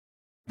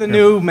The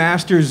new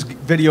Masters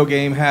video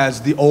game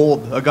has the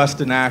old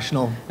Augusta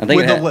National. I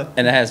think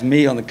and it has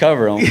me on the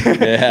cover.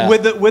 Yeah.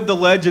 with the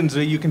legends,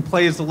 you can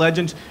play as the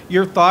legends.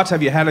 Your thoughts?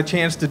 Have you had a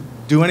chance to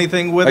do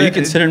anything with it? Are you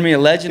considering me a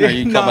legend, or are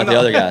you talking about the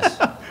other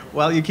guys?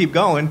 Well, you keep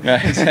going.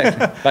 Right,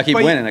 exactly. If I keep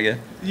winning, I guess.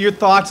 Your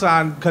thoughts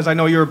on, because I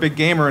know you're a big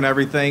gamer and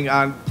everything,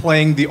 on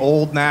playing the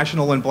old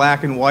National in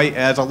black and white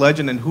as a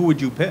legend, and who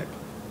would you pick?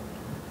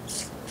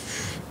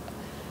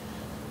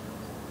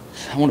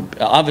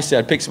 Obviously,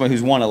 I'd pick somebody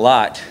who's won a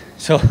lot,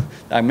 so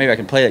maybe I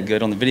can play it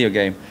good on the video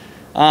game.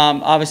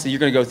 Obviously,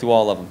 you're going to go through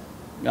all of them.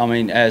 I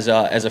mean, as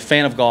a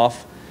fan of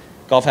golf,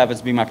 golf happens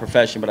to be my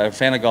profession, but I'm a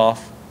fan of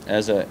golf.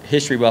 As a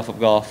history buff of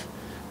golf,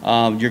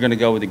 you're going to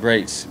go with the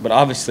greats. But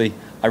obviously,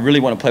 I really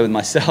want to play with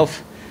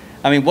myself.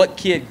 I mean, what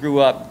kid grew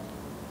up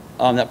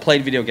that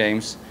played video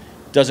games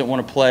doesn't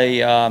want to play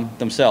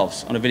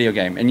themselves on a video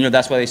game? And, you know,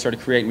 that's why they started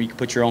creating where you can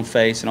put your own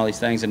face and all these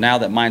things. And now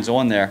that mine's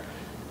on there,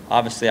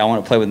 obviously, I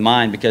want to play with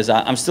mine because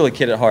I'm still a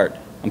kid at heart.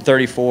 I'm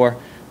 34,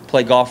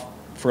 play golf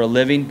for a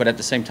living, but at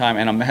the same time,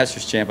 and I'm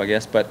Masters champ, I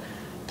guess, but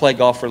play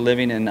golf for a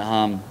living, and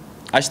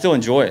I still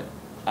enjoy it.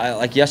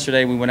 Like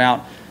yesterday, we went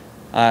out,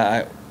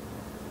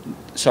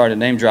 sorry to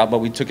name drop, but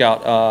we took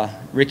out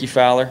Ricky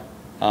Fowler,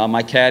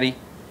 my caddy,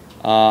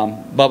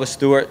 Bubba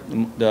Stewart,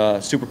 the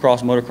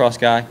Supercross, motocross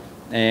guy,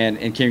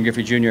 and Ken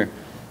Griffey Jr.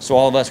 So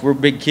all of us, we're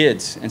big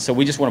kids, and so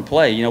we just want to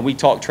play. You know, we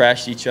talk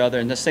trash to each other,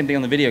 and the same thing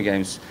on the video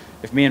games.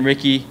 If me and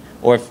Ricky,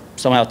 or if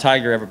somehow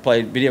Tiger ever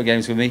played video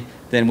games with me,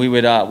 then we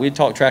would we'd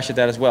talk trash at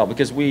that as well,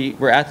 because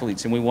we're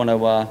athletes and we want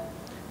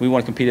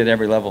to compete at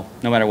every level,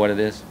 no matter what it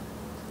is.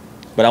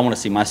 But I want to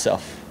see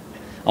myself.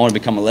 I want to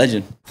become a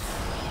legend.